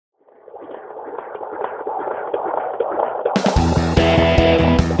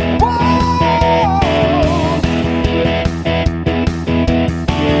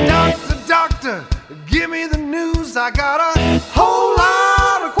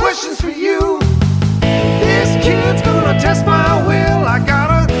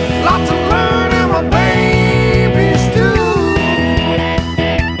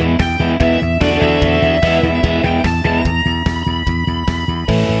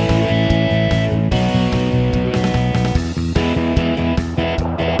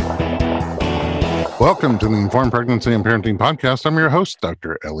Welcome to the Informed Pregnancy and Parenting Podcast. I'm your host,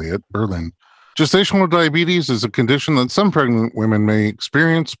 Dr. Elliot Berlin. Gestational diabetes is a condition that some pregnant women may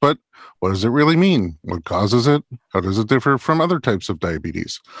experience, but what does it really mean? What causes it? How does it differ from other types of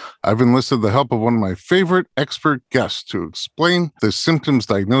diabetes? I've enlisted the help of one of my favorite expert guests to explain the symptoms,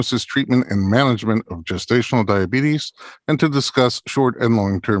 diagnosis, treatment, and management of gestational diabetes, and to discuss short and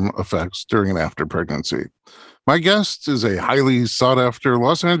long-term effects during and after pregnancy. My guest is a highly sought-after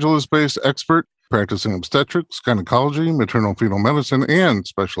Los Angeles-based expert practicing obstetrics, gynecology, maternal-fetal medicine, and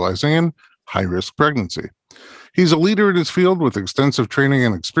specializing in high-risk pregnancy. He's a leader in his field with extensive training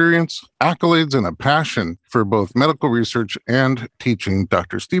and experience, accolades, and a passion for both medical research and teaching.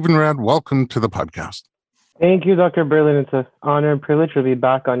 Dr. Stephen Rad, welcome to the podcast. Thank you, Dr. Berlin. It's an honor and privilege to be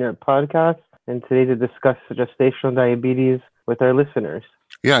back on your podcast and today to discuss gestational diabetes with our listeners.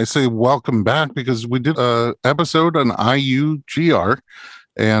 Yeah, I say welcome back because we did an episode on IUGR,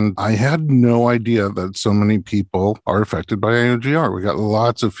 and I had no idea that so many people are affected by IUGR. We got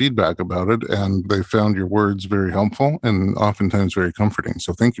lots of feedback about it, and they found your words very helpful and oftentimes very comforting.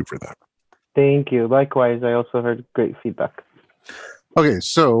 So thank you for that. Thank you. Likewise, I also heard great feedback. Okay,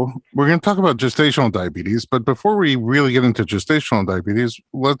 so we're going to talk about gestational diabetes, but before we really get into gestational diabetes,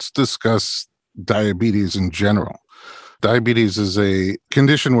 let's discuss diabetes in general. Diabetes is a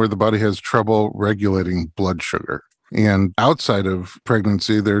condition where the body has trouble regulating blood sugar. And outside of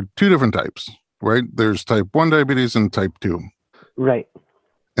pregnancy, there are two different types, right? There's type 1 diabetes and type 2. Right.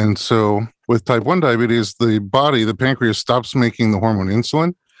 And so with type 1 diabetes, the body, the pancreas, stops making the hormone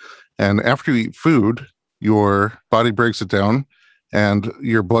insulin. And after you eat food, your body breaks it down and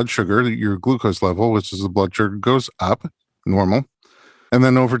your blood sugar, your glucose level, which is the blood sugar, goes up, normal. And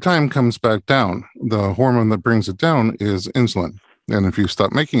then over time comes back down. The hormone that brings it down is insulin. And if you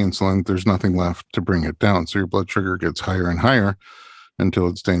stop making insulin, there's nothing left to bring it down. So your blood sugar gets higher and higher until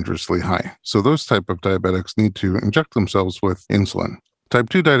it's dangerously high. So those type of diabetics need to inject themselves with insulin. Type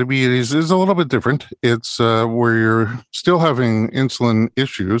 2 diabetes is a little bit different. It's where you're still having insulin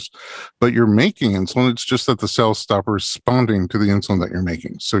issues, but you're making insulin. It's just that the cells stop responding to the insulin that you're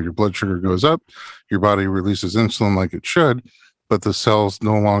making. So your blood sugar goes up, your body releases insulin like it should, but the cells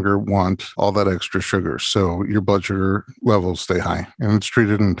no longer want all that extra sugar. So your blood sugar levels stay high, and it's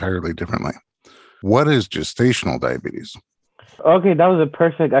treated entirely differently. What is gestational diabetes? Okay, that was a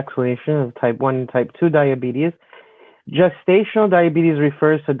perfect explanation of type 1 and type 2 diabetes. Gestational diabetes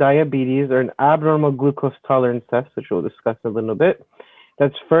refers to diabetes or an abnormal glucose tolerance test, which we'll discuss in a little bit,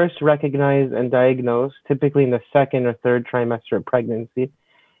 that's first recognized and diagnosed typically in the second or third trimester of pregnancy,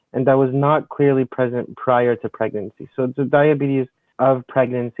 and that was not clearly present prior to pregnancy. So it's a diabetes of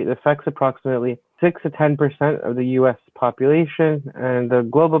pregnancy. It affects approximately 6 to 10% of the U.S. population, and the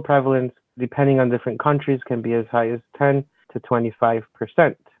global prevalence, depending on different countries, can be as high as 10 to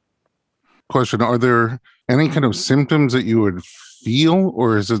 25%. Question, are there any kind of symptoms that you would feel,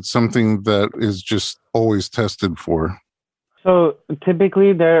 or is it something that is just always tested for? So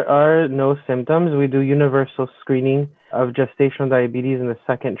typically there are no symptoms. We do universal screening of gestational diabetes in the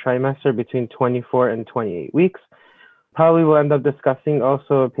second trimester between 24 and 28 weeks. Probably we'll end up discussing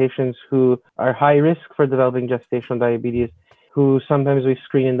also patients who are high risk for developing gestational diabetes, who sometimes we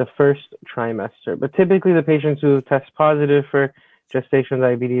screen in the first trimester. But typically the patients who test positive for gestational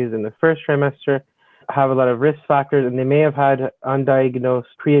diabetes in the first trimester have a lot of risk factors, and they may have had undiagnosed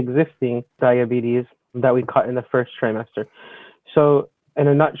pre-existing diabetes that we caught in the first trimester. So in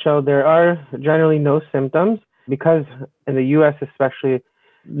a nutshell, there are generally no symptoms because in the US especially,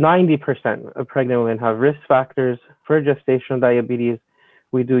 90% of pregnant women have risk factors for gestational diabetes.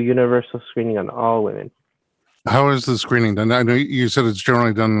 We do universal screening on all women. How is the screening done? I know you said it's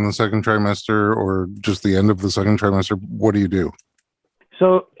generally done in the second trimester or just the end of the second trimester. What do you do?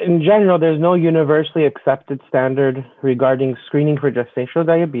 So in general, there's no universally accepted standard regarding screening for gestational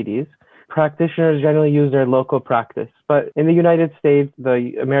diabetes. Practitioners generally use their local practice. But in the United States,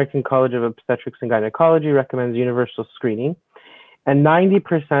 the American College of Obstetrics and Gynecology recommends universal screening. And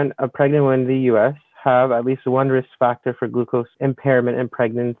 90% of pregnant women in the US have at least one risk factor for glucose impairment in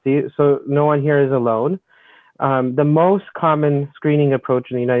pregnancy. So no one here is alone. The most common screening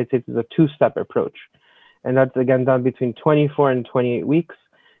approach in the United States is a two-step approach. And that's, again, done between 24 and 28 weeks,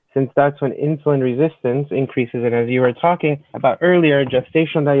 since that's when insulin resistance increases. And as you were talking about earlier,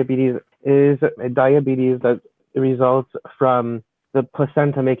 gestational diabetes is a diabetes that results from the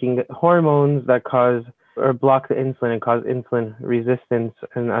placenta making hormones that cause or block the insulin and cause insulin resistance.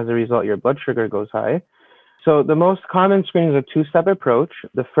 And as a result, your blood sugar goes high. So the most common screening is a two-step approach.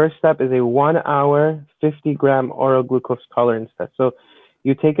 The first step is a 1 hour, 50-gram oral glucose tolerance test. So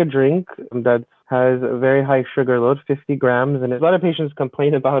you take a drink that has a very high sugar load, 50 grams, and a lot of patients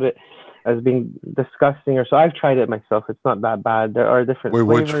complain about it as being disgusting, or so. I've tried it myself. It's not that bad. There are different Wait,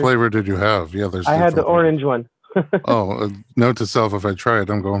 flavors. which flavor did you have? Yeah, there's I had the different flavors. orange one. Oh, note to self: if I try it,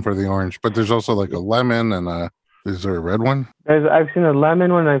 I'm going for the orange. But there's also like a lemon and is there a red one? I've seen a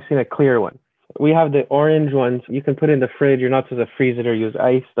lemon one, and I've seen a clear one. We have the orange ones. You can put it in the fridge. You're not supposed to freeze it or use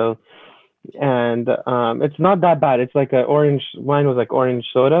ice, though. And it's not that bad. It's like mine was like orange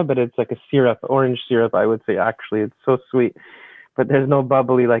soda, but it's like a syrup, orange syrup, I would say. Actually, it's so sweet, but there's no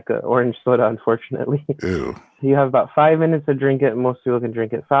bubbly like a orange soda, unfortunately. Ew. You have about 5 minutes to drink it. Most people can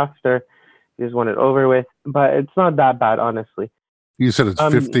drink it faster. You just want it over with, but it's not that bad, honestly. You said it's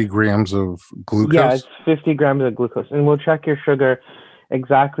 50 grams of glucose? Yeah, it's 50 grams of glucose. And we'll check your sugar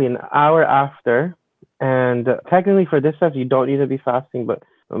exactly an hour after. And technically for this stuff, you don't need to be fasting, but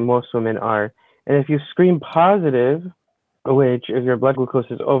most women are. And if you screen positive, which if your blood glucose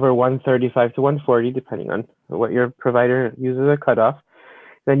is over 135 to 140, depending on what your provider uses a cutoff,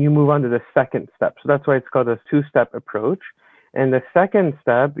 then you move on to the second step. So that's why it's called a two-step approach. And the second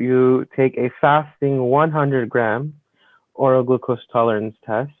step, you take a fasting 100-gram oral glucose tolerance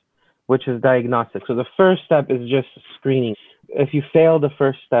test, which is diagnostic. So the first step is just screening. If you fail the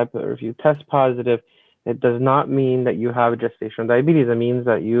first step, or if you test positive, it does not mean that you have gestational diabetes. It means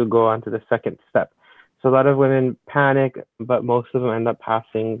that you go on to the second step. So a lot of women panic, but most of them end up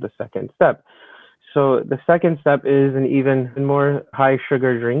passing the second step. So the second step is an even more high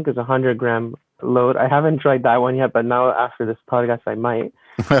sugar drink, is a 100-gram load. I haven't tried that one yet, but now after this podcast, I might.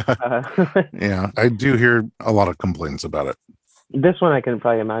 Yeah, I do hear a lot of complaints about it. This one I can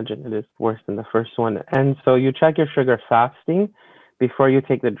probably imagine it is worse than the first one. And so you check your sugar fasting before you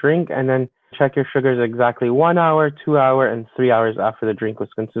take the drink, and then check your sugars exactly 1 hour, 2 hour, and 3 hours after the drink was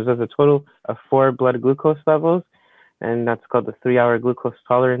consumed. So there's a total of 4 blood glucose levels, and that's called the 3-hour glucose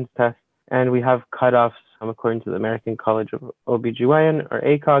tolerance test. And we have cutoffs according to the American College of OBGYN, or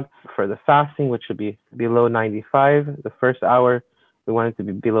ACOG, for the fasting, which should be below 95. The first hour, we want it to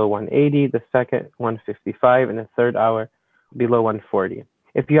be below 180, the second 155, and the third hour below 140.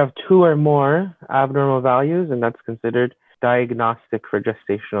 If you have 2 or more abnormal values, and that's considered diagnostic for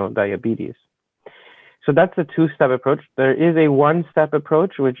gestational diabetes. So that's a two-step approach. There is a one-step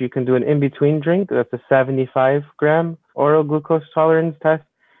approach, which you can do an in-between drink. That's a 75-gram oral glucose tolerance test.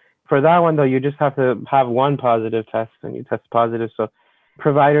 For that one, though, you just have to have one positive test, and you test positive. So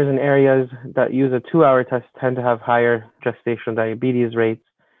providers in areas that use a 2-hour test tend to have higher gestational diabetes rates.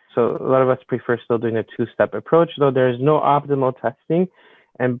 So a lot of us prefer still doing a two-step approach, though there is no optimal testing,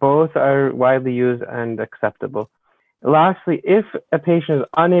 and both are widely used and acceptable. Lastly, if a patient is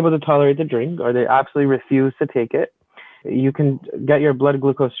unable to tolerate the drink, or they absolutely refuse to take it, you can get your blood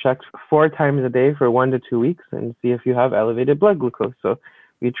glucose checked 4 times a day for 1 to 2 weeks and see if you have elevated blood glucose. So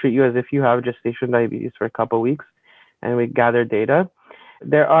we treat you as if you have gestational diabetes for a couple of weeks, and we gather data.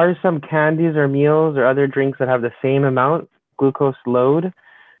 There are some candies or meals or other drinks that have the same amount glucose load.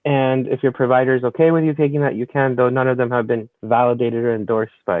 And if your provider is okay with you taking that, you can, though none of them have been validated or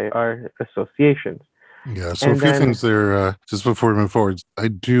endorsed by our associations. Yeah, so a few things there, just before we move forward. I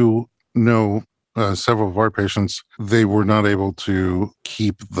do know several of our patients, they were not able to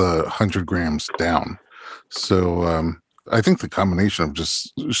keep the 100 grams down. So I think the combination of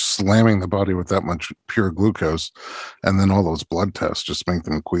just slamming the body with that much pure glucose and then all those blood tests just make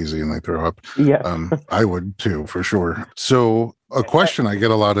them queasy and they throw up. Yeah. I would too, for sure. So a question I get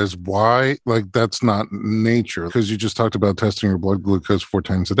a lot is why, like, that's not nature? Because you just talked about testing your blood glucose 4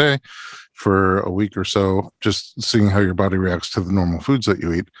 times a day for a week or so, just seeing how your body reacts to the normal foods that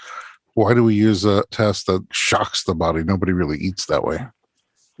you eat. Why do we use a test that shocks the body? Nobody really eats that way.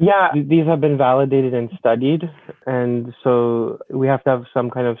 Yeah, these have been validated and studied. And so we have to have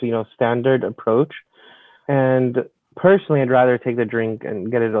some kind of, standard approach. And personally, I'd rather take the drink and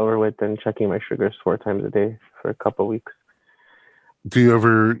get it over with than checking my sugars 4 times a day for a couple of weeks. Do you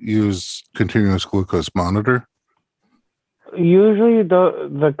ever use continuous glucose monitor? Usually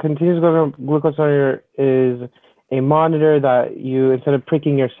the continuous glucose monitor is a monitor that you, instead of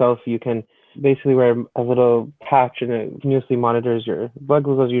pricking yourself, you can basically wear a little patch and it continuously monitors your blood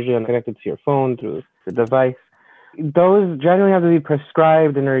glucose, usually connected to your phone through the device. Those generally have to be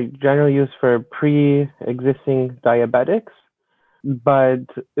prescribed and are generally used for pre-existing diabetics, but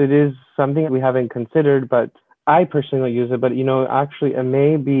it is something we haven't considered, but I personally don't use it, but actually it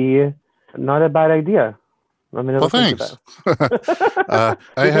may be not a bad idea. Well, thanks.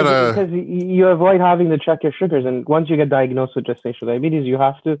 Because you avoid having to check your sugars. And once you get diagnosed with gestational diabetes, you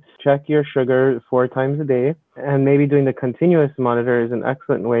have to check your sugar 4 times a day. And maybe doing the continuous monitor is an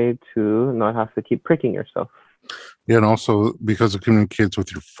excellent way to not have to keep pricking yourself. Yeah, and also because it communicates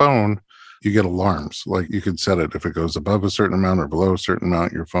with your phone, you get alarms. Like you could set it if it goes above a certain amount or below a certain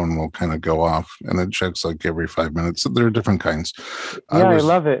amount, your phone will kind of go off and it checks like every 5 minutes. There are different kinds. Yeah, I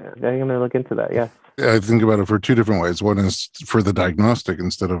love it. I'm going to look into that. Yeah. I think about it for two different ways. One is for the diagnostic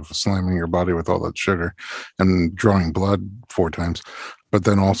instead of slamming your body with all that sugar and drawing blood 4 times. But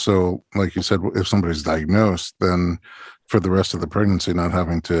then also, like you said, if somebody's diagnosed, then for the rest of the pregnancy, not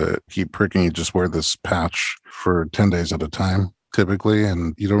having to keep pricking, you just wear this patch for 10 days at a time, typically,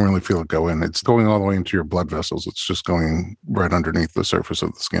 and you don't really feel it go in. It's going all the way into your blood vessels. It's just going right underneath the surface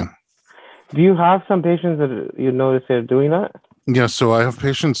of the skin. Do you have some patients that you notice they're doing that? Yeah, so I have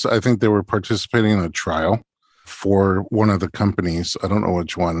patients, I think they were participating in a trial for one of the companies. I don't know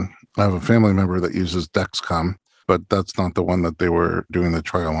which one. I have a family member that uses Dexcom, but that's not the one that they were doing the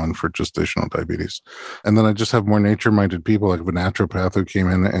trial on for gestational diabetes. And then I just have more nature-minded people, like a naturopath who came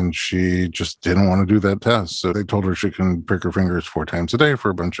in and she just didn't want to do that test. So they told her she can prick her fingers 4 times a day for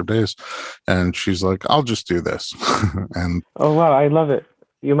a bunch of days. And she's like, I'll just do this. And oh, wow, I love it.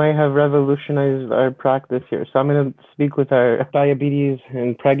 You might have revolutionized our practice here. So I'm going to speak with our diabetes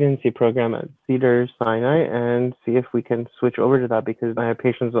and pregnancy program at Cedars-Sinai and see if we can switch over to that, because my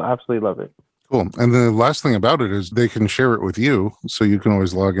patients will absolutely love it. Cool. And the last thing about it is they can share it with you, so you can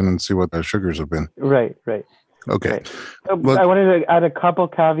always log in and see what their sugars have been. Right. Okay. Right. So I wanted to add a couple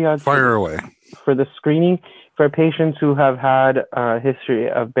caveats. Fire away. For the screening, for patients who have had a history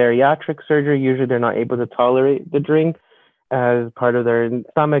of bariatric surgery, usually they're not able to tolerate the drink as part of their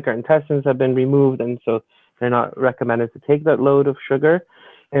stomach or intestines have been removed, and so they're not recommended to take that load of sugar.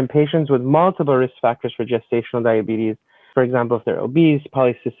 And patients with multiple risk factors for gestational diabetes, for example, if they're obese,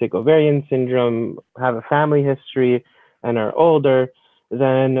 polycystic ovarian syndrome, have a family history, and are older,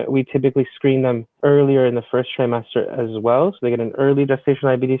 then we typically screen them earlier in the first trimester as well. So they get an early gestational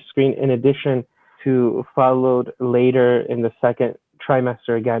diabetes screen in addition to followed later in the second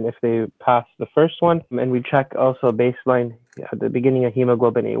trimester again if they pass the first one. And we check also baseline at the beginning of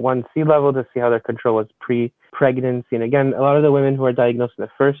hemoglobin A1C level to see how their control was pre-pregnancy. And again, a lot of the women who are diagnosed in the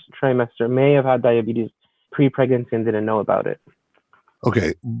first trimester may have had diabetes pre-pregnancy and didn't know about it.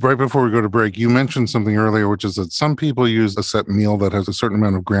 Okay, right before we go to break, you mentioned something earlier, which is that some people use a set meal that has a certain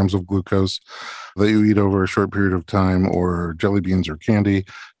amount of grams of glucose that you eat over a short period of time, or jelly beans or candy.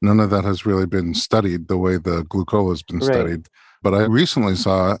 None of that has really been studied the way the glucola has been studied. But I recently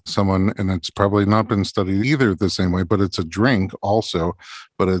saw someone, and it's probably not been studied either the same way, but it's a drink also,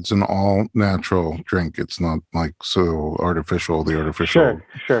 but it's an all natural drink. It's not like so artificial, the artificial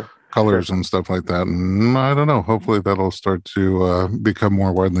colors and stuff like that. And I don't know, hopefully that'll start to become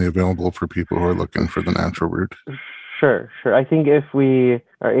more widely available for people who are looking for the natural route. Sure. I think if we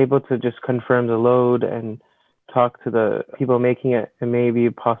are able to just confirm the load and talk to the people making it, it may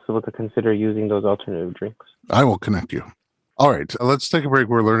be possible to consider using those alternative drinks. I will connect you. All right, let's take a break.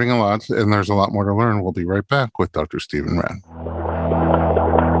 We're learning a lot, and there's a lot more to learn. We'll be right back with Dr. Stephen Rad.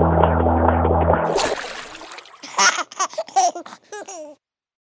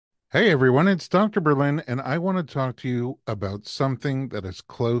 Hey everyone, it's Dr. Berlin, and I want to talk to you about something that is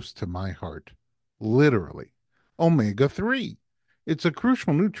close to my heart. Literally, omega-3. It's a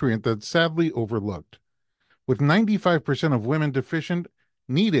crucial nutrient that's sadly overlooked. With 95% of women deficient,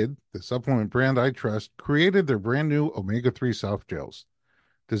 Needed, the supplement brand I trust, created their brand new omega-3 soft gels.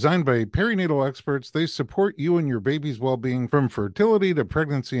 Designed by perinatal experts, they support you and your baby's well-being from fertility to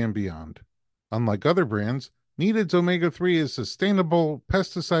pregnancy and beyond. Unlike other brands, Needed's omega-3 is sustainable,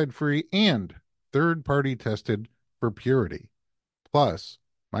 pesticide-free, and third-party tested for purity. Plus,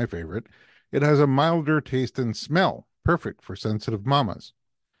 my favorite, it has a milder taste and smell, perfect for sensitive mamas.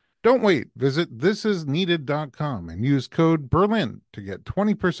 Don't wait. Visit thisisneeded.com and use code BERLIN to get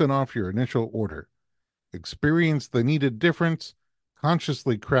 20% off your initial order. Experience the needed difference,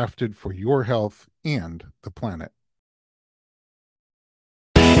 consciously crafted for your health and the planet.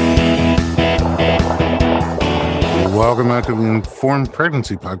 Welcome back to the Informed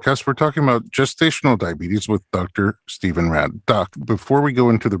Pregnancy Podcast. We're talking about gestational diabetes with Dr. Stephen Rad. Doc, before we go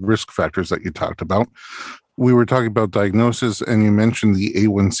into the risk factors that you talked about, we were talking about diagnosis, and you mentioned the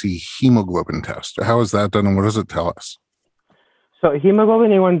A1C hemoglobin test. How is that done, and what does it tell us? So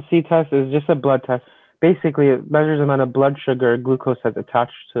hemoglobin A1C test is just a blood test. Basically, it measures the amount of blood sugar glucose that's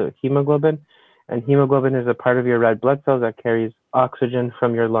attached to hemoglobin, and hemoglobin is a part of your red blood cells that carries oxygen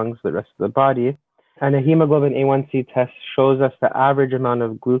from your lungs to the rest of the body. And a hemoglobin A1C test shows us the average amount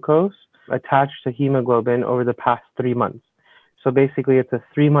of glucose attached to hemoglobin over the past 3 months. So basically, it's a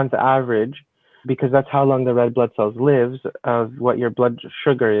 3-month average, because that's how long the red blood cells lives, of what your blood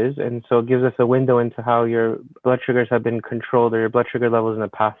sugar is. And so it gives us a window into how your blood sugars have been controlled, or your blood sugar levels in the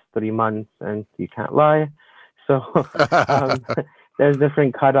past 3 months, and you can't lie. So there's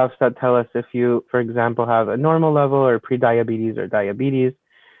different cutoffs that tell us if you, for example, have a normal level or prediabetes or diabetes.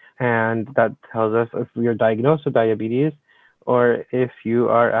 And that tells us if you're diagnosed with diabetes or if you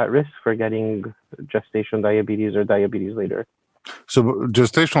are at risk for getting gestational diabetes or diabetes later. So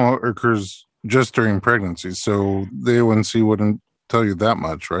gestational occurs just during pregnancy. So the A1C wouldn't tell you that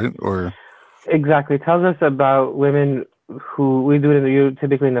much, right? Or exactly. It tells us about women who we do it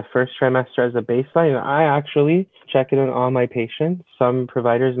typically in the first trimester as a baseline. I actually check it on all my patients. Some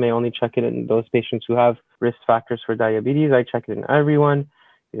providers may only check it in those patients who have risk factors for diabetes. I check it in everyone.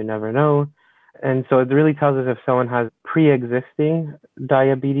 You never know. And so it really tells us if someone has pre-existing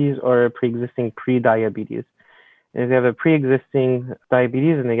diabetes or pre-existing pre-diabetes. And if they have a pre-existing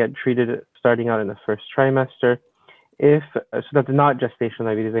diabetes and they get treated starting out in the first trimester, so that's not gestational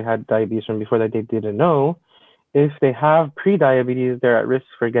diabetes, they had diabetes from before that they didn't know. If they have pre-diabetes, they're at risk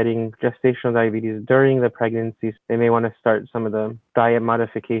for getting gestational diabetes during the pregnancy. They may want to start some of the diet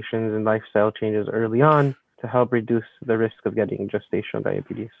modifications and lifestyle changes early on to help reduce the risk of getting gestational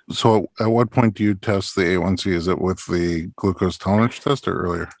diabetes. So at what point do you test the A1C? Is it with the glucose tolerance test or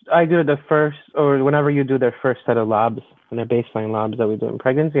earlier? I do it the first, or whenever you do their first set of labs, and their baseline labs that we do in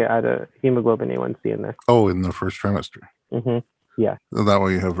pregnancy, I add a hemoglobin A1C in there. Oh, in the first trimester. Mm-hmm. Yeah. That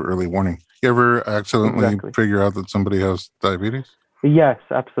way you have early warning. You ever accidentally figure out that somebody has diabetes? Yes,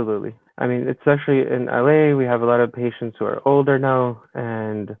 absolutely. I mean, especially in LA, we have a lot of patients who are older now,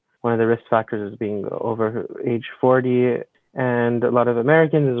 and one of the risk factors is being over age 40. And a lot of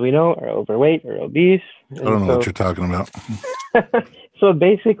Americans, as we know, are overweight or obese. I don't know what you're talking about. So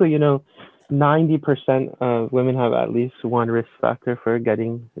basically, 90% of women have at least one risk factor for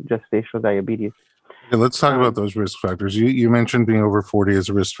getting gestational diabetes. Okay, let's talk about those risk factors. You mentioned being over 40 as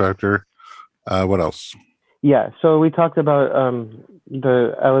a risk factor. What else? Yeah, so we talked about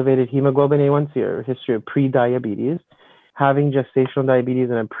the elevated hemoglobin A1C or history of pre-diabetes, having gestational diabetes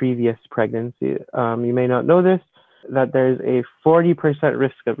in a previous pregnancy. You may not know this, that there's a 40%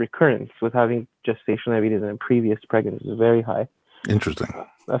 risk of recurrence with having gestational diabetes in a previous pregnancy. It's very high. Interesting.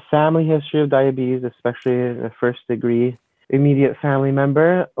 A family history of diabetes, especially in a first degree, immediate family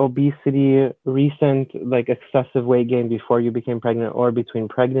member, obesity, recent excessive weight gain before you became pregnant or between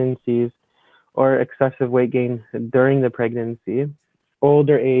pregnancies, or excessive weight gain during the pregnancy,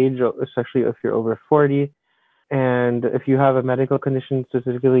 older age, especially if you're over 40, and if you have a medical condition,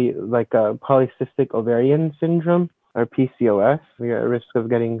 specifically like polycystic ovarian syndrome or PCOS, you're at risk of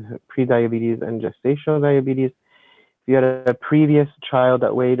getting prediabetes and gestational diabetes. If you had a previous child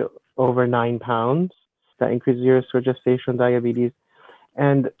that weighed over 9 pounds, that increases your risk for gestational diabetes.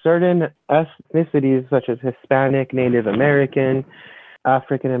 And certain ethnicities such as Hispanic, Native American,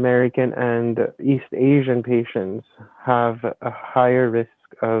 African American, and East Asian patients have a higher risk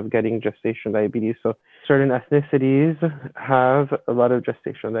of getting gestational diabetes. So certain ethnicities have a lot of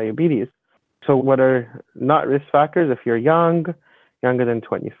gestational diabetes. So what are not risk factors? If you're young, younger than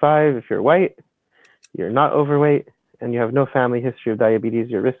 25, if you're white, you're not overweight, and you have no family history of diabetes,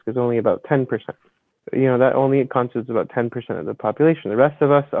 your risk is only about 10%. That only constitutes about 10% of the population. The rest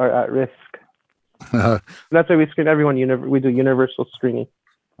of us are at risk. That's why we screen everyone. We do universal screening.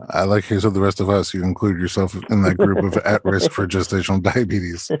 I like you said the rest of us. You include yourself in that group of at risk for gestational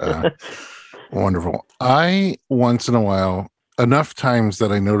diabetes. Wonderful. I, once in a while, enough times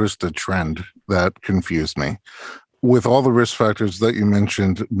that I noticed a trend that confused me. With all the risk factors that you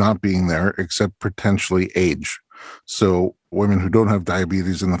mentioned not being there, except potentially age. So women who don't have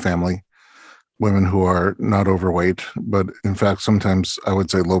diabetes in the family, women who are not overweight, but in fact, sometimes I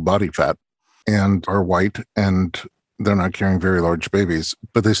would say low body fat and are white and they're not carrying very large babies,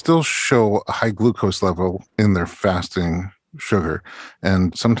 but they still show a high glucose level in their fasting sugar.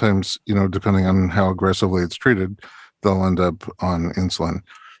 And sometimes, depending on how aggressively it's treated, they'll end up on insulin.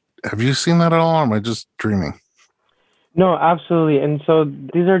 Have you seen that at all, or am I just dreaming? No, absolutely. And so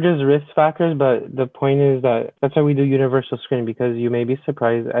these are just risk factors, but the point is that's why we do universal screening, because you may be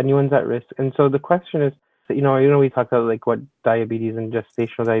surprised anyone's at risk. And so the question is, we talked about what diabetes and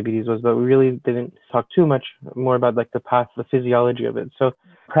gestational diabetes was, but we really didn't talk too much more about the physiology of it. So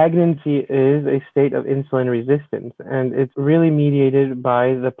pregnancy is a state of insulin resistance, and it's really mediated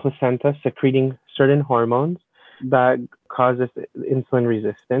by the placenta secreting certain hormones that causes insulin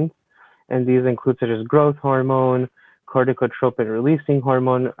resistance. And these include such as growth hormone, corticotropin releasing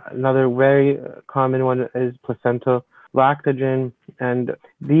hormone. Another very common one is placental lactogen. And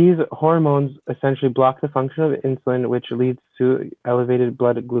these hormones essentially block the function of insulin, which leads to elevated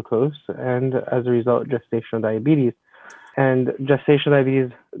blood glucose and, as a result, gestational diabetes. And gestational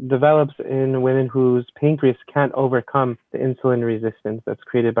diabetes develops in women whose pancreas can't overcome the insulin resistance that's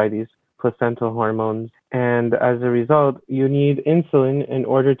created by these placental hormones. And as a result, you need insulin in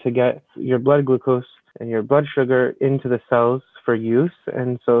order to get your blood glucose and your blood sugar into the cells for use.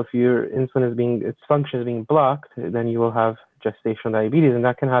 And so if your insulin its function is being blocked, then you will have gestational diabetes, and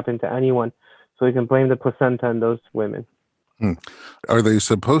that can happen to anyone. So we can blame the placenta on those women. Are they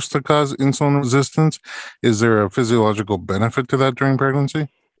supposed to cause insulin resistance? Is there a physiological benefit to that during pregnancy?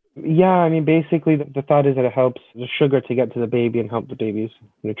 Yeah, I mean, basically, the thought is that it helps the sugar to get to the baby and help the baby's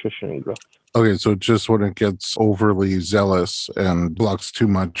nutrition and growth. Okay, so just when it gets overly zealous and blocks too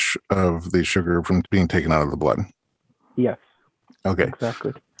much of the sugar from being taken out of the blood. Yes. Okay.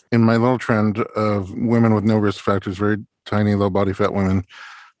 Exactly. In my little trend of women with no risk factors, very tiny, low body fat women,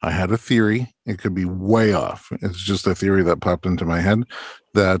 I had a theory. It could be way off. It's just a theory that popped into my head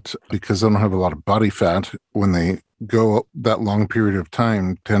that because they don't have a lot of body fat, when they go that long period of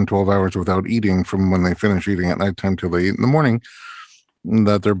time, 10, 12 hours without eating from when they finish eating at nighttime till they eat in the morning,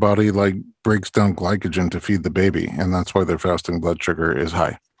 that their body like breaks down glycogen to feed the baby. And that's why their fasting blood sugar is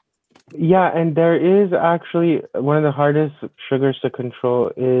high. Yeah, and there is actually one of the hardest sugars to control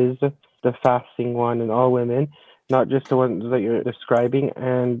is the fasting one in all women, not just the ones that you're describing.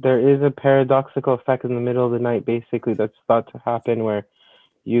 And there is a paradoxical effect in the middle of the night, basically, that's thought to happen where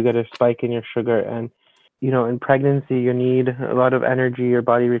you get a spike in your sugar. And, in pregnancy, you need a lot of energy. Your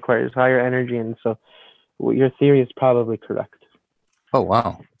body requires higher energy. And so your theory is probably correct. Oh,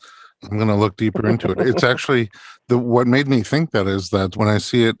 wow. I'm going to look deeper into it. It's actually what made me think that is that when I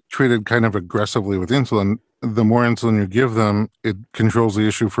see it treated kind of aggressively with insulin, the more insulin you give them, it controls the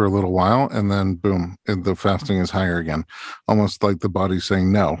issue for a little while. And then boom, the fasting is higher again. Almost like the body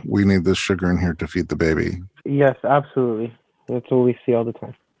saying, no, we need this sugar in here to feed the baby. Yes, absolutely. That's what we see all the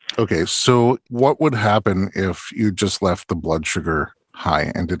time. Okay. So what would happen if you just left the blood sugar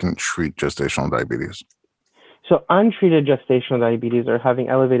high and didn't treat gestational diabetes? So untreated gestational diabetes or having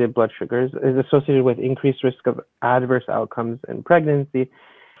elevated blood sugars is associated with increased risk of adverse outcomes in pregnancy.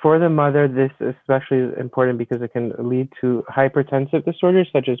 For the mother, this especially is important because it can lead to hypertensive disorders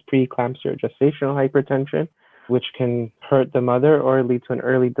such as preeclampsia or gestational hypertension, which can hurt the mother or lead to an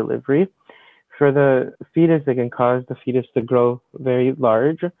early delivery. For the fetus, it can cause the fetus to grow very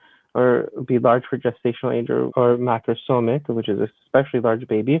large or be large for gestational age or macrosomic, which is a especially large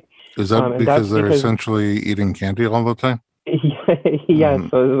baby. Is that because they're essentially eating candy all the time? Yes.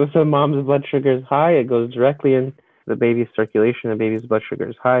 So if the mom's blood sugar is high, it goes directly in the baby's circulation. The baby's blood sugar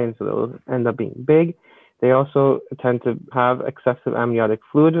is high, and so they'll end up being big. They also tend to have excessive amniotic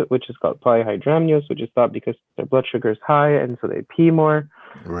fluid, which is called polyhydramnios, which is thought because their blood sugar is high, and so they pee more.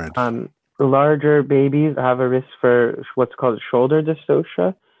 Right. Larger babies have a risk for what's called shoulder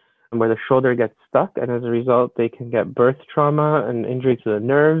dystocia, where the shoulder gets stuck, and as a result, they can get birth trauma and injury to the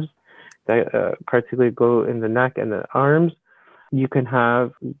nerves that particularly go in the neck and the arms. You can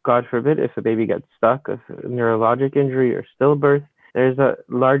have, God forbid, if a baby gets stuck, a neurologic injury or stillbirth. There's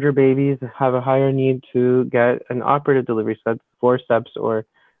larger babies have a higher need to get an operative delivery, so that's forceps or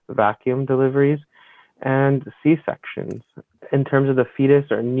vacuum deliveries, and C-sections. In terms of the fetus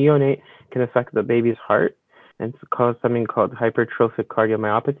or neonate, can affect the baby's heart and cause something called hypertrophic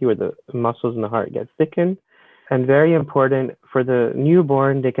cardiomyopathy, where the muscles in the heart get thickened. And very important for the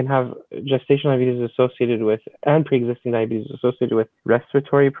newborn, they can have gestational diabetes associated with, and pre-existing diabetes associated with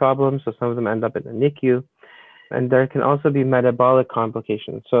respiratory problems. So some of them end up in the NICU. And there can also be metabolic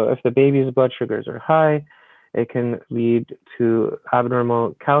complications. So if the baby's blood sugars are high, it can lead to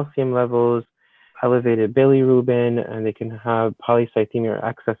abnormal calcium levels, elevated bilirubin, and they can have polycythemia or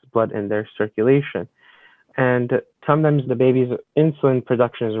excess blood in their circulation. And sometimes the baby's insulin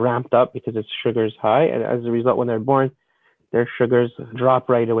production is ramped up because its sugar is high. And as a result, when they're born, their sugars drop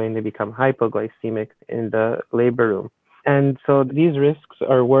right away and they become hypoglycemic in the labor room. And so these risks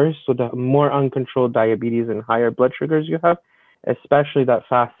are worse with the more uncontrolled diabetes and higher blood sugars you have, especially that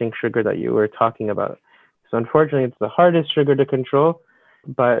fasting sugar that you were talking about. So unfortunately, it's the hardest sugar to control,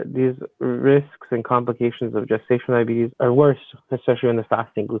 but these risks and complications of gestational diabetes are worse, especially when the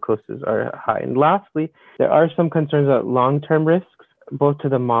fasting glucoses are high. And lastly, there are some concerns about long-term risks, both to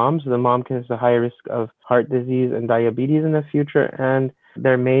the mom. So the mom can have a higher risk of heart disease and diabetes in the future, and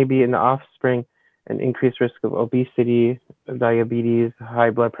there may be in the offspring an increased risk of obesity, diabetes, high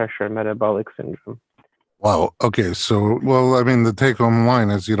blood pressure, and metabolic syndrome. Wow. Okay. So, the take-home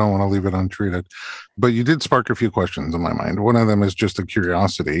line is you don't want to leave it untreated. But you did spark a few questions in my mind. One of them is just a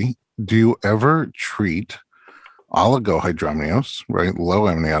curiosity. Do you ever treat oligohydramnios, right, low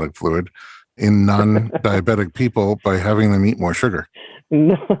amniotic fluid, in non-diabetic people by having them eat more sugar?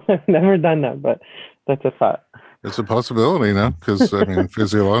 No, I've never done that, but that's a thought. It's a possibility, no? Because,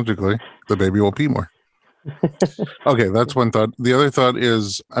 physiologically, the baby will pee more. Okay, that's one thought. The other thought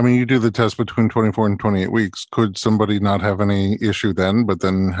is, I mean, you do the test between 24 and 28 weeks. Could somebody not have any issue then, but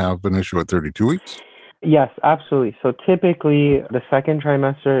then have an issue at 32 weeks? Yes, absolutely. So typically, the second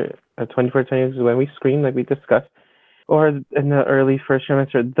trimester, 24 weeks, is when we screen, like we discussed, or in the early first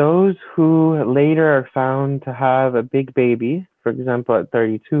trimester. Those who later are found to have a big baby, for example, at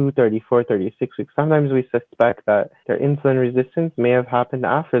 32, 34, 36 weeks, sometimes we suspect that their insulin resistance may have happened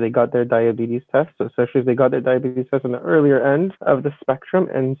after they got their diabetes test, so especially if they got their diabetes test on the earlier end of the spectrum.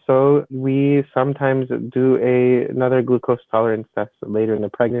 And so we sometimes do another glucose tolerance test later in the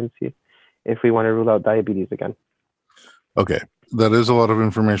pregnancy if we want to rule out diabetes again. Okay, that is a lot of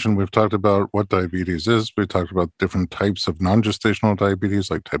information. We've talked about what diabetes is. We've talked about different types of non-gestational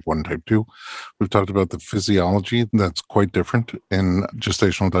diabetes, like type 1, type 2. We've talked about the physiology that's quite different in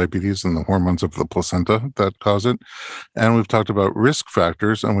gestational diabetes and the hormones of the placenta that cause it. And we've talked about risk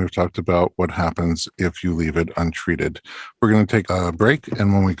factors, and we've talked about what happens if you leave it untreated. We're going to take a break,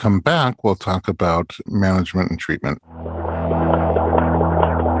 and when we come back, we'll talk about management and treatment.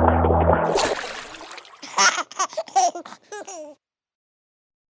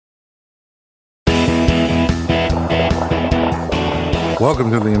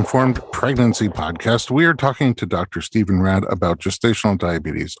 Welcome to the Informed Pregnancy Podcast. We are talking to Dr. Stephen Rad about gestational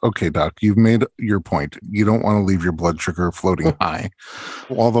diabetes. Okay, Doc, you've made your point. You don't want to leave your blood sugar floating high.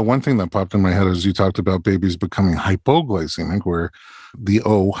 Although one thing that popped in my head is you talked about babies becoming hypoglycemic, where the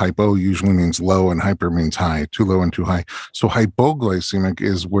hypo usually means low and hyper means high, too low and too high. So hypoglycemic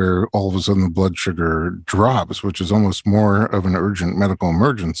is where all of a sudden the blood sugar drops, which is almost more of an urgent medical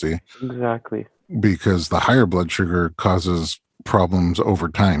emergency. Exactly. Because the higher blood sugar causes problems over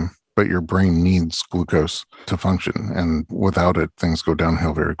time, but your brain needs glucose to function. And without it, things go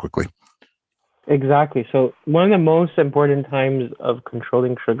downhill very quickly. Exactly. So one of the most important times of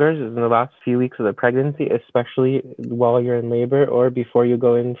controlling sugars is in the last few weeks of the pregnancy, especially while you're in labor or before you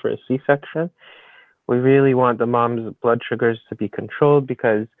go in for a C-section. We really want the mom's blood sugars to be controlled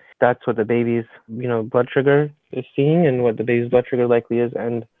because that's what the baby's, blood sugar is seeing and what the baby's blood sugar likely is.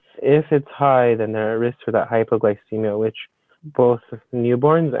 And if it's high, then there are risks for that hypoglycemia, which both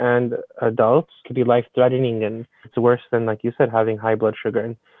newborns and adults could be life-threatening, and it's worse than, like you said, having high blood sugar.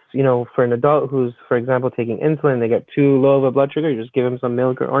 And for an adult who's, for example, taking insulin, they get too low of a blood sugar, you just give them some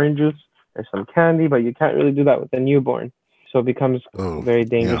milk or orange juice or some candy, but you can't really do that with a newborn. So it becomes very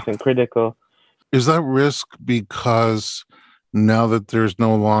dangerous and critical. Is that risk because now that there's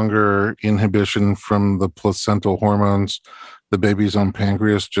no longer inhibition from the placental hormones, the baby's own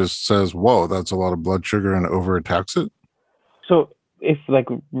pancreas just says, whoa, that's a lot of blood sugar, and overattacks it? So if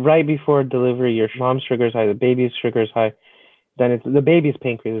right before delivery, your mom's sugar is high, the baby's sugar is high, then it's the baby's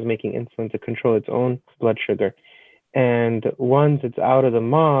pancreas is making insulin to control its own blood sugar. And once it's out of the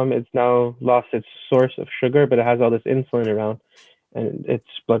mom, it's now lost its source of sugar, but it has all this insulin around, and its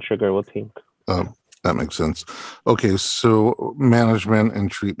blood sugar will tank. That makes sense. Okay, so management and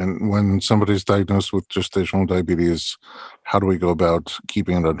treatment. When somebody's diagnosed with gestational diabetes, how do we go about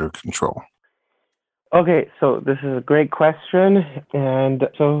keeping it under control? Okay, so this is a great question. And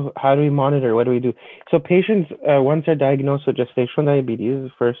so how do we monitor? What do we do? So patients, once they're diagnosed with gestational diabetes,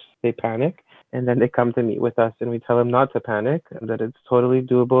 first they panic, and then they come to meet with us, and we tell them not to panic, that it's totally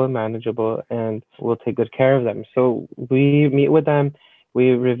doable and manageable, and we'll take good care of them. So we meet with them,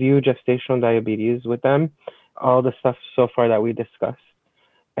 we review gestational diabetes with them, all the stuff so far that we discussed.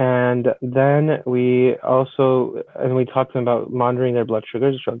 And then we talk to them about monitoring their blood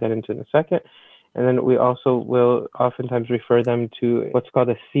sugars, which I'll get into in a second. And then we also will oftentimes refer them to what's called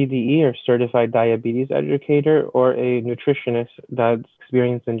a CDE, or Certified Diabetes Educator, or a nutritionist that's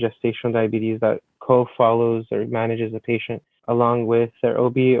experienced in gestational diabetes that co-follows or manages the patient along with their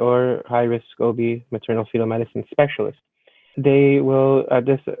OB or high-risk OB maternal fetal medicine specialist. They will, at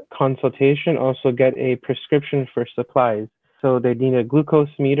this consultation, also get a prescription for supplies. So they need a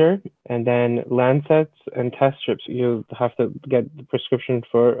glucose meter and then lancets and test strips. You have to get the prescription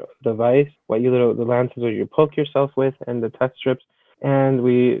for the device, the lancets what you poke yourself with, and the test strips. And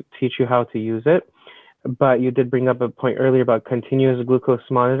we teach you how to use it. But you did bring up a point earlier about continuous glucose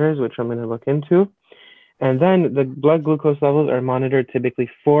monitors, which I'm going to look into. And then the blood glucose levels are monitored typically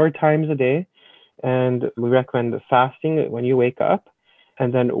 4 times a day. And we recommend fasting when you wake up,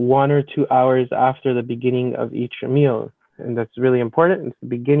 and then 1 or 2 hours after the beginning of each meal. And that's really important. It's the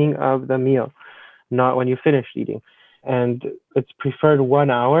beginning of the meal, not when you finish eating. And it's preferred 1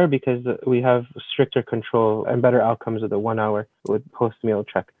 hour because we have stricter control and better outcomes of the 1 hour with post-meal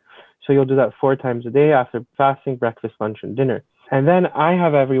check. So you'll do that 4 times a day after fasting, breakfast, lunch, and dinner. And then I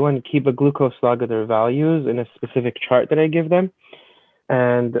have everyone keep a glucose log of their values in a specific chart that I give them.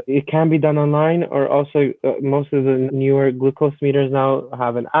 And it can be done online, or also most of the newer glucose meters now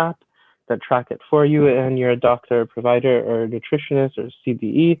have an app that track it for you, and your doctor, provider, or nutritionist or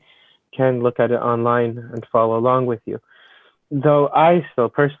CDE can look at it online and follow along with you. Though I still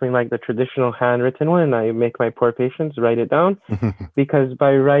personally like the traditional handwritten one, and I make my poor patients write it down, because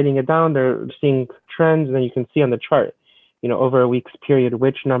by writing it down, they're seeing trends, and then you can see on the chart, over a week's period,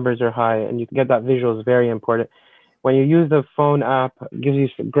 which numbers are high, and you can get that visual is very important. When you use the phone app, it gives you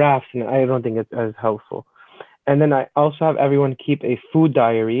some graphs, and I don't think it's as helpful. And then I also have everyone keep a food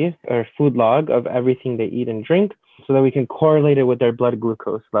diary or food log of everything they eat and drink, so that we can correlate it with their blood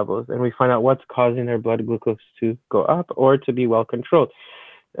glucose levels, and we find out what's causing their blood glucose to go up or to be well controlled.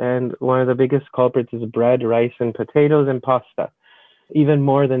 And one of the biggest culprits is bread, rice, and potatoes and pasta. Even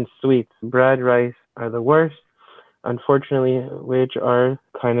more than sweets, bread, rice are the worst, unfortunately, which are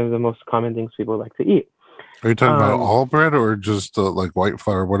kind of the most common things people like to eat. Are you talking about all bread or just like white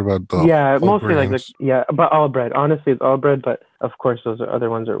flour? What about the mostly grains? but all bread. Honestly, it's all bread, but of course those other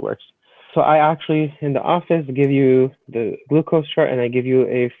ones are worse. So I actually, in the office, give you the glucose chart, and I give you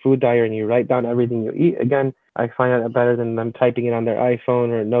a food diary, and you write down everything you eat. Again, I find that better than them typing it on their iPhone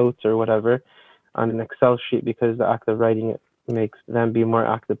or notes or whatever on an Excel sheet, because the act of writing it makes them be more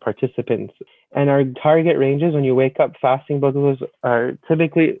active participants. And our target ranges when you wake up, fasting blood glucose are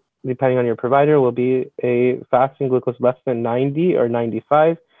typically, depending on your provider, will be a fasting glucose less than 90 or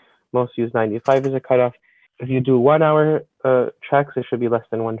 95. Most use 95 as a cutoff. If you do 1 hour checks, it should be less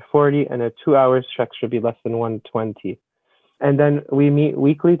than 140, and a 2 hours check should be less than 120. And then we meet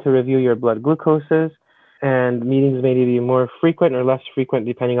weekly to review your blood glucoses, and meetings may be more frequent or less frequent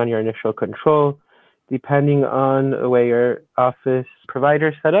depending on your initial control. Depending on the way your office provider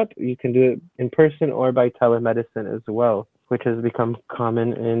is set up, you can do it in person or by telemedicine as well, which has become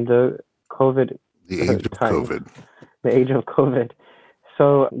common in the COVID time. The age of COVID.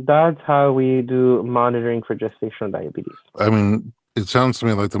 So that's how we do monitoring for gestational diabetes. I mean, it sounds to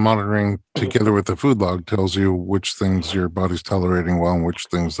me like the monitoring together with the food log tells you which things your body's tolerating well and which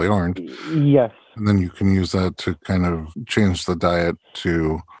things they aren't. Yes. And then you can use that to kind of change the diet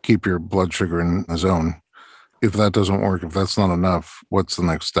to keep your blood sugar in a zone. If that doesn't work, if that's not enough, what's the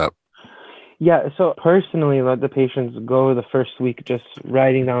next step? Yeah, so personally, let the patients go the first week just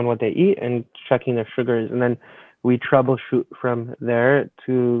writing down what they eat and checking their sugars, and then we troubleshoot from there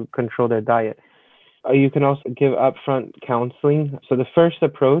to control their diet. You can also give upfront counseling. So the first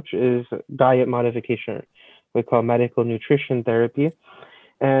approach is diet modification, we call medical nutrition therapy.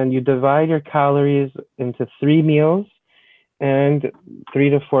 And you divide your calories into 3 meals and 3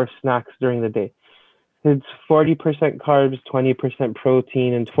 to 4 snacks during the day. It's 40% carbs, 20%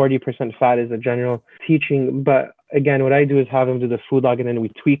 protein, and 40% fat is a general teaching. But again, what I do is have them do the food log, and then we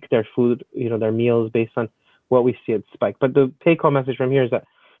tweak their food, their meals based on what we see at spike. But the take-home message from here is that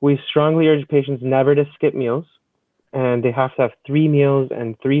we strongly urge patients never to skip meals, and they have to have 3 meals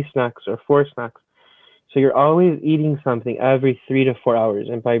and 3 snacks or 4 snacks. So you're always eating something every 3 to 4 hours.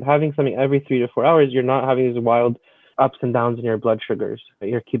 And by having something every 3 to 4 hours, you're not having these wild ups and downs in your blood sugars.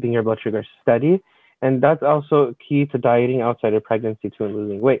 You're keeping your blood sugar steady. And that's also key to dieting outside of pregnancy too, and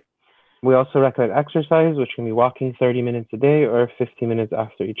losing weight. We also recommend exercise, which can be walking 30 minutes a day or 15 minutes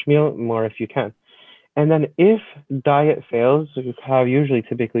after each meal, more if you can. And then if diet fails, you have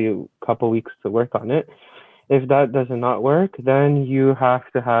typically a couple weeks to work on it. If that does not work, then you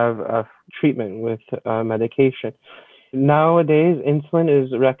have to have a treatment with medication. Nowadays, insulin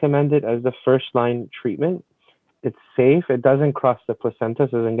is recommended as the first line treatment. It's safe, it doesn't cross the placenta,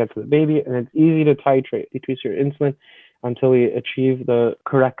 so it doesn't get to the baby, and it's easy to titrate, decrease your insulin until we achieve the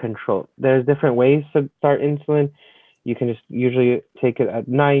correct control. There's different ways to start insulin. You can just usually take it at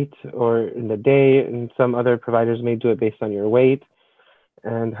night or in the day, and some other providers may do it based on your weight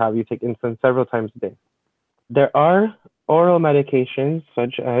and have you take insulin several times a day. There are oral medications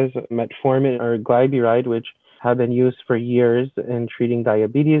such as metformin or glyburide, which have been used for years in treating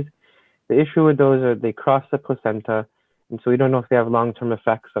diabetes. The issue with those are they cross the placenta, and so we don't know if they have long-term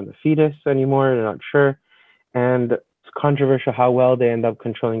effects on the fetus anymore. They're not sure. And it's controversial how well they end up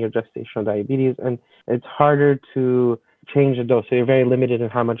controlling your gestational diabetes, and it's harder to change the dose. So you're very limited in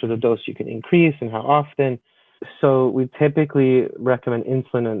how much of the dose you can increase and how often. So we typically recommend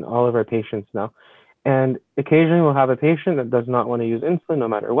insulin in all of our patients now. And occasionally we'll have a patient that does not want to use insulin no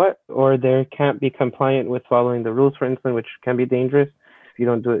matter what, or they can't be compliant with following the rules for insulin, which can be dangerous if you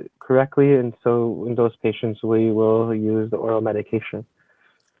don't do it correctly. And so in those patients, we will use the oral medication.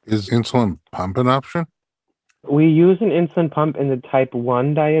 Is insulin pump an option? We use an insulin pump in the type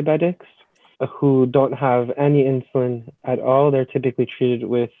 1 diabetics, who don't have any insulin at all, they're typically treated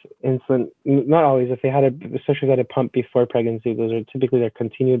with insulin. Not always. If they had especially if they had a pump before pregnancy, those are typically they're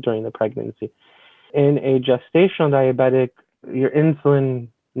continued during the pregnancy. In a gestational diabetic, your insulin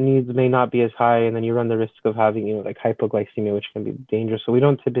needs may not be as high, and then you run the risk of having, like hypoglycemia, which can be dangerous. So we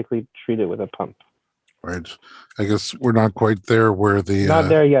don't typically treat it with a pump. Right. I guess we're not quite there where the not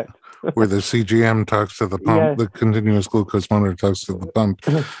there yet. where the CGM talks to the pump, Yeah. the continuous glucose monitor talks to the pump,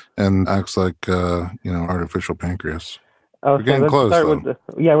 and acts like artificial pancreas. We're getting close, though.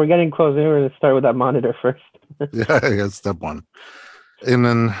 We're getting close. We're going to start with that monitor first. Yeah, step one. And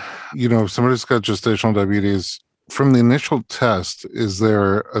then, if somebody's got gestational diabetes, from the initial test, is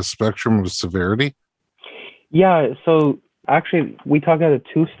there a spectrum of severity? Yeah, so actually, we talk about a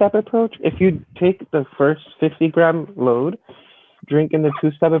two-step approach. If you take the first 50-gram load, drink in the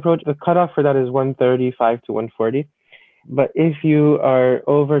two-step approach, the cutoff for that is 135 to 140. But if you are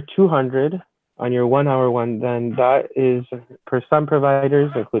over 200 on your 1 hour one, then that is, for some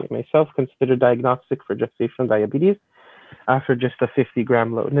providers, including myself, considered diagnostic for gestational diabetes after just a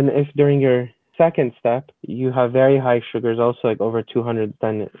 50-gram load. And then if during your second step, you have very high sugars, also like over 200,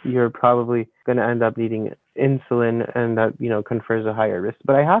 then you're probably going to end up needing insulin, and that, confers a higher risk.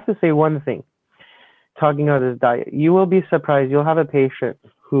 But I have to say one thing, talking about this diet, you will be surprised. You'll have a patient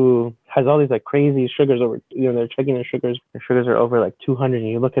who has all these like crazy sugars over, they're checking their sugars are over like 200, and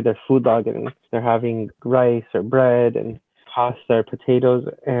you look at their food log and they're having rice or bread and pasta or potatoes,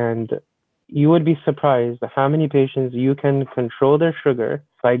 and you would be surprised how many patients you can control their sugar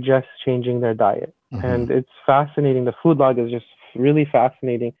by just changing their diet. Mm-hmm. And it's fascinating. The food log is just really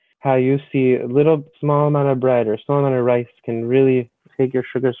fascinating, how you see a little small amount of bread or small amount of rice can really take your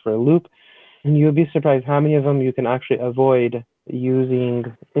sugars for a loop. And you'll be surprised how many of them you can actually avoid using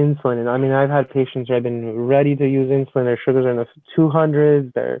insulin. And I mean, I've had patients who have been ready to use insulin. Their sugars are in the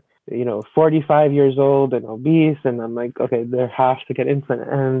 200s. They're 45 years old and obese, and I'm like, okay, they have to get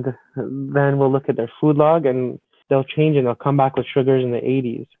insulin. And then we'll look at their food log, and they'll change, and they'll come back with sugars in the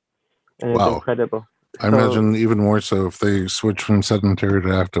 80s, and It's incredible. I imagine even more so if they switch from sedentary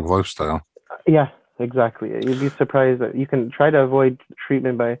to active lifestyle. Yeah, exactly. You'd be surprised that you can try to avoid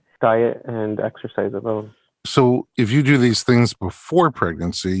treatment by diet and exercise alone. So if you do these things before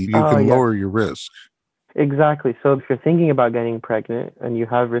pregnancy, you can lower your risk. Exactly. So if you're thinking about getting pregnant and you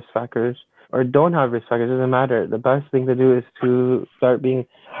have risk factors or don't have risk factors, it doesn't matter. The best thing to do is to start being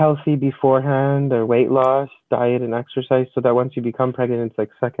healthy beforehand, or weight loss, diet, and exercise, so that once you become pregnant, it's like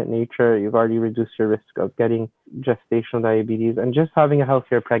second nature. You've already reduced your risk of getting gestational diabetes and just having a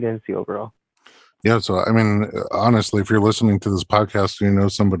healthier pregnancy overall. Yeah. So, I mean, honestly, if you're listening to this podcast and you know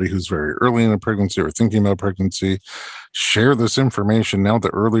somebody who's very early in a pregnancy or thinking about pregnancy, share this information now. The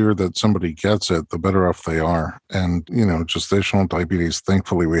earlier that somebody gets it, the better off they are. And, gestational diabetes,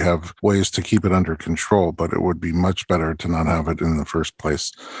 thankfully, we have ways to keep it under control, but it would be much better to not have it in the first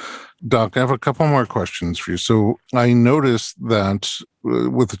place. Doc, I have a couple more questions for you. So I noticed that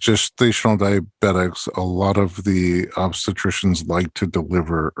with gestational diabetics, a lot of the obstetricians like to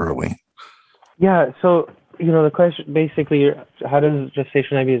deliver early. Yeah, so, the question basically, how does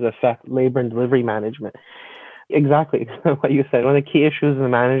gestational diabetes affect labor and delivery management? Exactly what you said. One of the key issues in the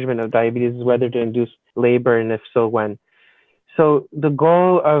management of diabetes is whether to induce labor, and if so, when. So the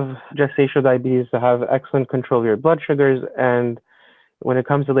goal of gestational diabetes is to have excellent control of your blood sugars, and when it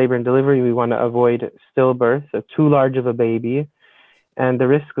comes to labor and delivery, we want to avoid stillbirth, too large of a baby, and the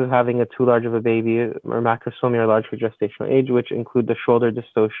risk of having a too large of a baby, or macrosomia, are large for gestational age, which include the shoulder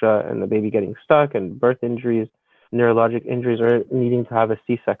dystocia and the baby getting stuck, and birth injuries, neurologic injuries, or needing to have a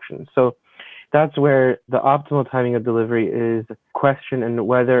C-section. So that's where the optimal timing of delivery is questioned, and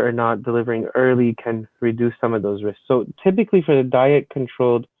whether or not delivering early can reduce some of those risks. So typically for the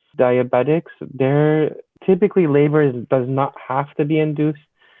diet-controlled diabetics, typically labor does not have to be induced,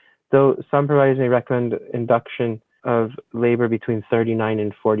 though some providers may recommend induction of labor between 39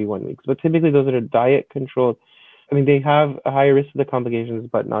 and 41 weeks. But typically those that are diet controlled, they have a higher risk of the complications,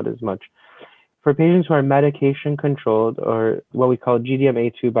 but not as much. For patients who are medication controlled, or what we call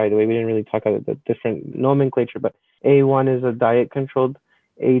GDM-A2, by the way, we didn't really talk about the different nomenclature, but A1 is a diet controlled,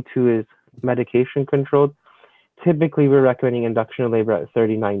 A2 is medication controlled. Typically, we're recommending induction of labor at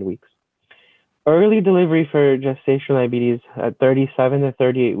 39 weeks. Early delivery for gestational diabetes at 37 to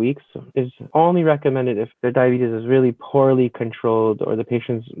 38 weeks is only recommended if the diabetes is really poorly controlled, or the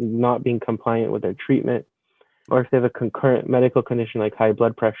patient's not being compliant with their treatment, or if they have a concurrent medical condition like high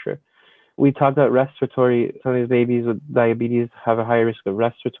blood pressure. We talked about respiratory. Some of these babies with diabetes have a higher risk of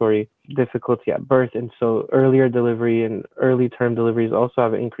respiratory difficulty at birth, and so earlier delivery and early term deliveries also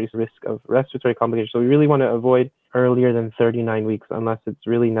have an increased risk of respiratory complications. So we really want to avoid earlier than 39 weeks unless it's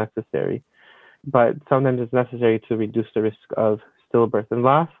really necessary. but sometimes it's necessary to reduce the risk of stillbirth. And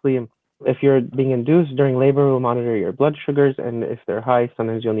lastly, if you're being induced during labor, we'll monitor your blood sugars, and if they're high,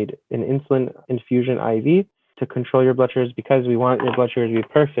 sometimes you'll need an insulin infusion IV to control your blood sugars, because we want your blood sugars to be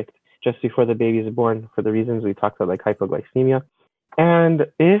perfect just before the baby is born for the reasons we talked about, like hypoglycemia. And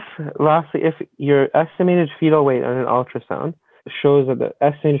if your estimated fetal weight on an ultrasound shows that the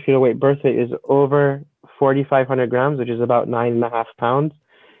estimated fetal weight birth weight is over 4,500 grams, which is about 9.5 pounds,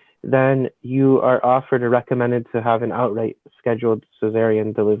 then you are offered or recommended to have an outright scheduled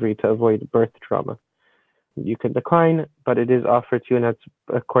cesarean delivery to avoid birth trauma. You can decline, but it is offered to you, and that's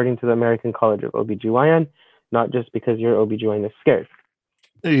according to the American College of OBGYN, not just because your OBGYN is scared.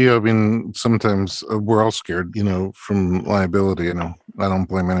 Yeah, I mean, sometimes we're all scared, from liability. I don't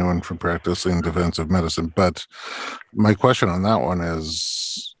blame anyone for practicing defensive medicine, but my question on that one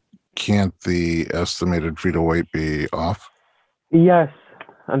is, can't the estimated fetal weight be off? Yes,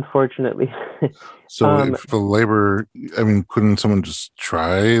 unfortunately. So if the labor, couldn't someone just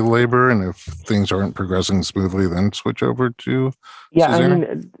try labor, and if things aren't progressing smoothly, then switch over to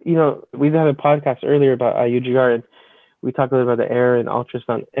cesarean? We had a podcast earlier about UGR, and we talked a little about the error in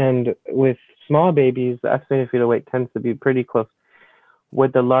ultrasound. And with small babies, the estimated fetal weight tends to be pretty close.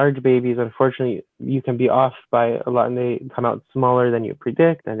 With the large babies, unfortunately, you can be off by a lot, and they come out smaller than you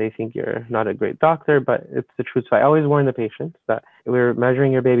predict, and they think you're not a great doctor, but it's the truth. So I always warn the patients that we're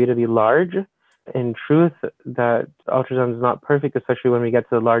measuring your baby to be large. In truth, that ultrasound is not perfect, especially when we get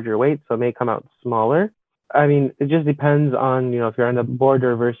to the larger weight, so it may come out smaller. It just depends on, if you're on the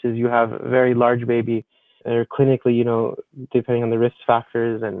border versus you have a very large baby, or clinically, depending on the risk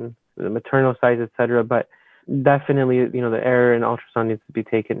factors and the maternal size, etc. But definitely, the error in ultrasound needs to be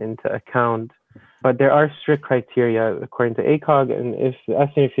taken into account. But there are strict criteria according to ACOG, and if the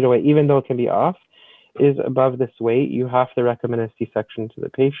estimated fetal weight, even though it can be off, is above this weight, you have to recommend a C-section to the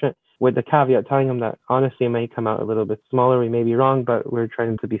patient, with the caveat telling them that honestly it may come out a little bit smaller. We may be wrong, but we're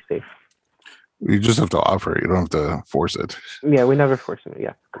trying to be safe. You just have to offer it. You don't have to force it. Yeah, we never force it.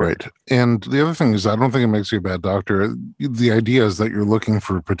 Yeah. Right. And the other thing is, I don't think it makes you a bad doctor. The idea is that you're looking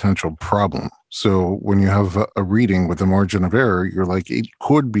for a potential problem. So when you have a reading with a margin of error, you're like, it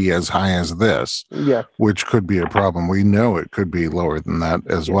could be as high as this, yeah, which could be a problem. We know it could be lower than that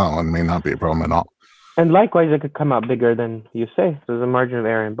as well, and may not be a problem at all. And likewise, it could come out bigger than you say. So there's a margin of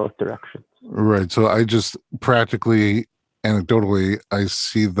error in both directions. Right. So I just practically, anecdotally, I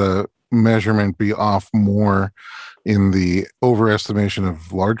see the measurement be off more in the overestimation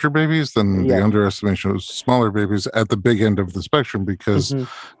of larger babies than the underestimation of smaller babies at the big end of the spectrum, because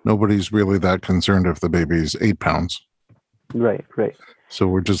nobody's really that concerned if the baby's 8 pounds. Right. So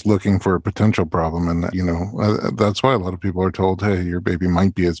we're just looking for a potential problem. And, that's why a lot of people are told, hey, your baby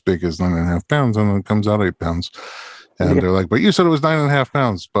might be as big as 9.5 pounds, and it comes out 8 pounds. And they're like, but you said it was 9.5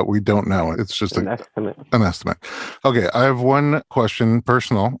 pounds, but we don't know. It's just an estimate. Okay. I have one question,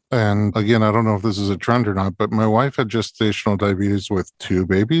 personal. And again, I don't know if this is a trend or not, but my wife had gestational diabetes with 2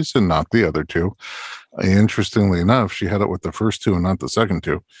 babies and not the other 2. Interestingly enough, she had it with the first 2 and not the second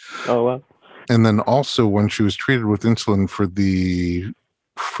 2. Oh, wow. And then also when she was treated with insulin for the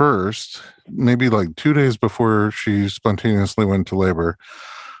first, maybe like 2 days before she spontaneously went to labor,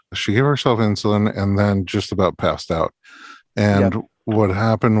 she gave herself insulin and then just about passed out. And what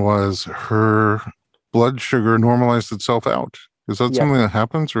happened was her blood sugar normalized itself out. Is that something that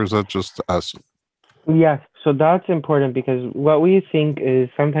happens, or is that just us? Yes. So that's important, because what we think is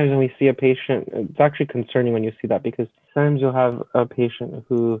sometimes when we see a patient, it's actually concerning when you see that, because sometimes you'll have a patient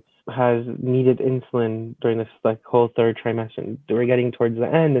who has needed insulin during this whole 3rd trimester. We're getting towards the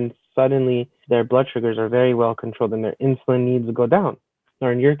end, and suddenly their blood sugars are very well controlled and their insulin needs go down.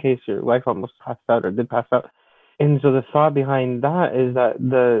 Or in your case, your wife almost passed out or did pass out. And so the thought behind that is that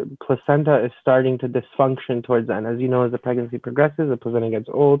the placenta is starting to dysfunction towards the end. As you know, as the pregnancy progresses, the placenta gets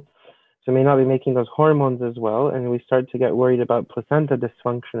old, so it may not be making those hormones as well. And we start to get worried about placenta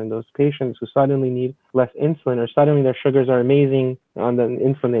dysfunction in those patients who suddenly need less insulin, or suddenly their sugars are amazing on the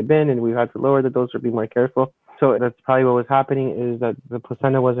insulin they've been, and we've had to lower the dose or be more careful. So that's probably what was happening, is that the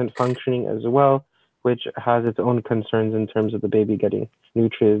placenta wasn't functioning as well, which has its own concerns in terms of the baby getting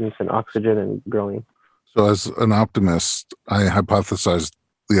nutrients and oxygen and growing. So as an optimist, I hypothesized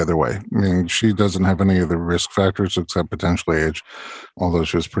the other way. I mean, she doesn't have any of the risk factors except potentially age, although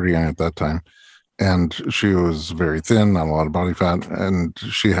she was pretty young at that time. And she was very thin, not a lot of body fat, and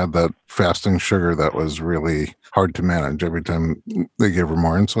she had that fasting sugar that was really hard to manage. Every time they gave her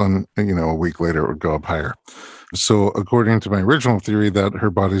more insulin, a week later it would go up higher. So according to my original theory that her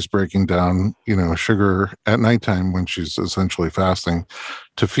body's breaking down, sugar at nighttime when she's essentially fasting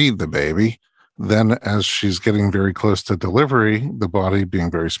to feed the baby, Then as she's getting very close to delivery, the body,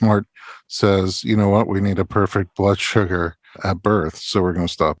 being very smart, says, you know what, we need a perfect blood sugar at birth, so we're going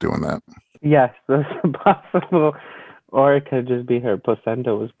to stop doing that. Yes, that's possible. Or it could just be her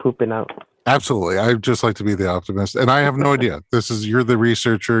placenta was pooping out. Absolutely. I'd just like to be the optimist. And I have no idea. You're the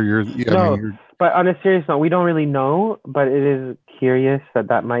researcher. But on a serious note, we don't really know, but it is curious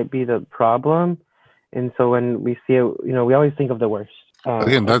that might be the problem. And so when we see it, we always think of the worst.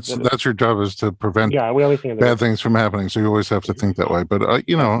 Again, that's your job, is to prevent we always think of bad things from happening. So you always have to think that way. But,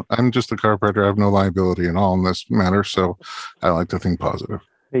 I'm just a chiropractor. I have no liability in all in this matter. So I like to think positive.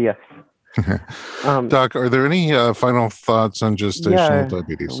 Yes. Doc, are there any final thoughts on gestational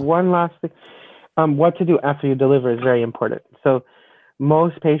diabetes? One last thing. What to do after you deliver is very important. So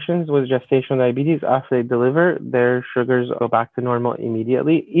most patients with gestational diabetes, after they deliver, their sugars go back to normal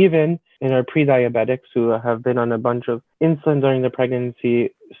immediately. Even in our pre-diabetics who have been on a bunch of insulin during the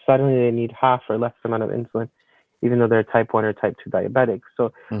pregnancy, suddenly they need half or less amount of insulin, even though they're type 1 or type 2 diabetics.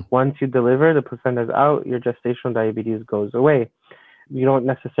 So once you deliver, the placenta's out, your gestational diabetes goes away. You don't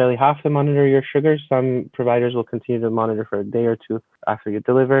necessarily have to monitor your sugars. Some providers will continue to monitor for a day or two after you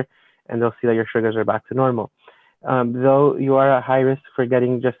deliver, and they'll see that your sugars are back to normal. Though you are at high risk for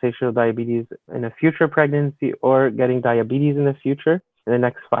getting gestational diabetes in a future pregnancy or getting diabetes in the future in the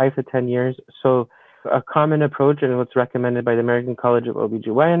next 5 to 10 years. So a common approach, and what's recommended by the American College of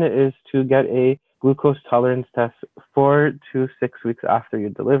OBGYN, is to get a glucose tolerance test 4 to 6 weeks after you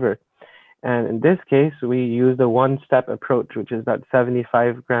deliver. And in this case, we use the one-step approach, which is that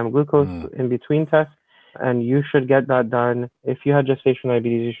 75-gram glucose in between tests. And you should get that done. If you had gestational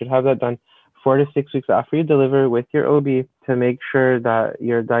diabetes, you should have that done 4 to 6 weeks after you deliver with your OB to make sure that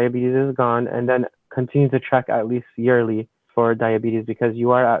your diabetes is gone, and then continue to check at least yearly for diabetes, because you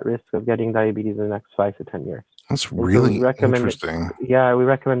are at risk of getting diabetes in the next 5 to 10 years. That's really interesting. We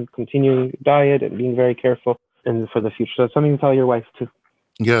recommend continuing diet and being very careful and for the future. So it's something to tell your wife too.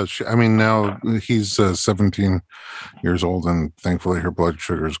 Yeah, I mean, now he's 17 years old, and thankfully her blood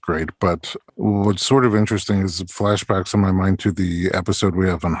sugar is great. But what's sort of interesting is flashbacks in my mind to the episode we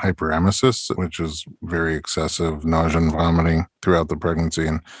have on hyperemesis, which is very excessive nausea and vomiting throughout the pregnancy.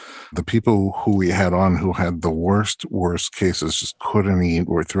 And the people who we had on who had the worst cases, just couldn't eat,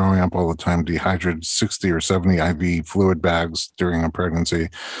 were throwing up all the time, dehydrated 60 or 70 IV fluid bags during a pregnancy.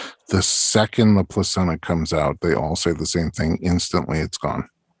 The second the placenta comes out, they all say the same thing. Instantly, it's gone.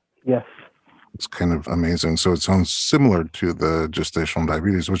 Yes. It's kind of amazing. So it sounds similar to the gestational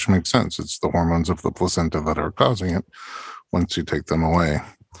diabetes, which makes sense. It's the hormones of the placenta that are causing it. Once you take them away,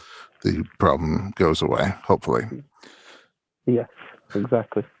 the problem goes away, hopefully. Yes,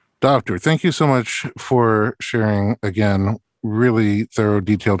 exactly. Doctor, thank you so much for sharing, again, really thorough,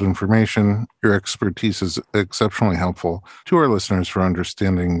 detailed information. Your expertise is exceptionally helpful to our listeners for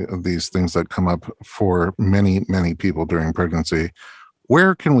understanding of these things that come up for many, many people during pregnancy.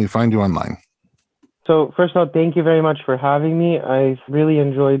 Where can we find you online? So first of all, thank you very much for having me. I've really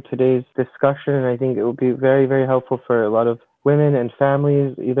enjoyed today's discussion, and I think it will be very, very helpful for a lot of women and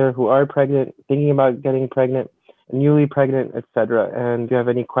families, either who are pregnant, thinking about getting pregnant, newly pregnant, etc. And if you have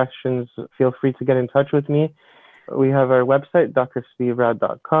any questions, feel free to get in touch with me. We have our website,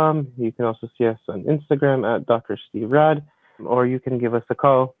 drsteverad.com. You can also see us on Instagram at drsteverad, or you can give us a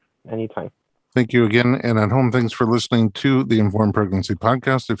call anytime. Thank you again. And at home, thanks for listening to the Informed Pregnancy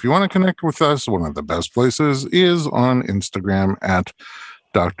Podcast. If you want to connect with us, one of the best places is on Instagram at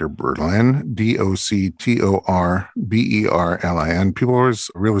Dr. Berlin, DoctorBerlin. People are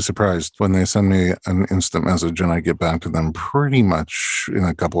always really surprised when they send me an instant message and I get back to them pretty much in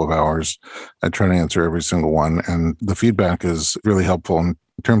a couple of hours. I try to answer every single one, and the feedback is really helpful in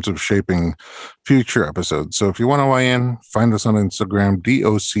terms of shaping future episodes. So if you want to weigh in, find us on Instagram,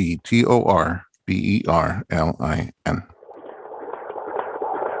 DoctorBerlin.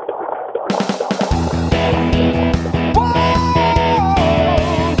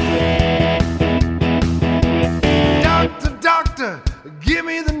 Doctor, give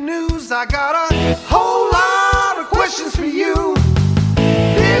me the news. I got a whole lot of questions for you.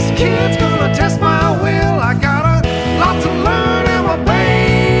 This kid's gonna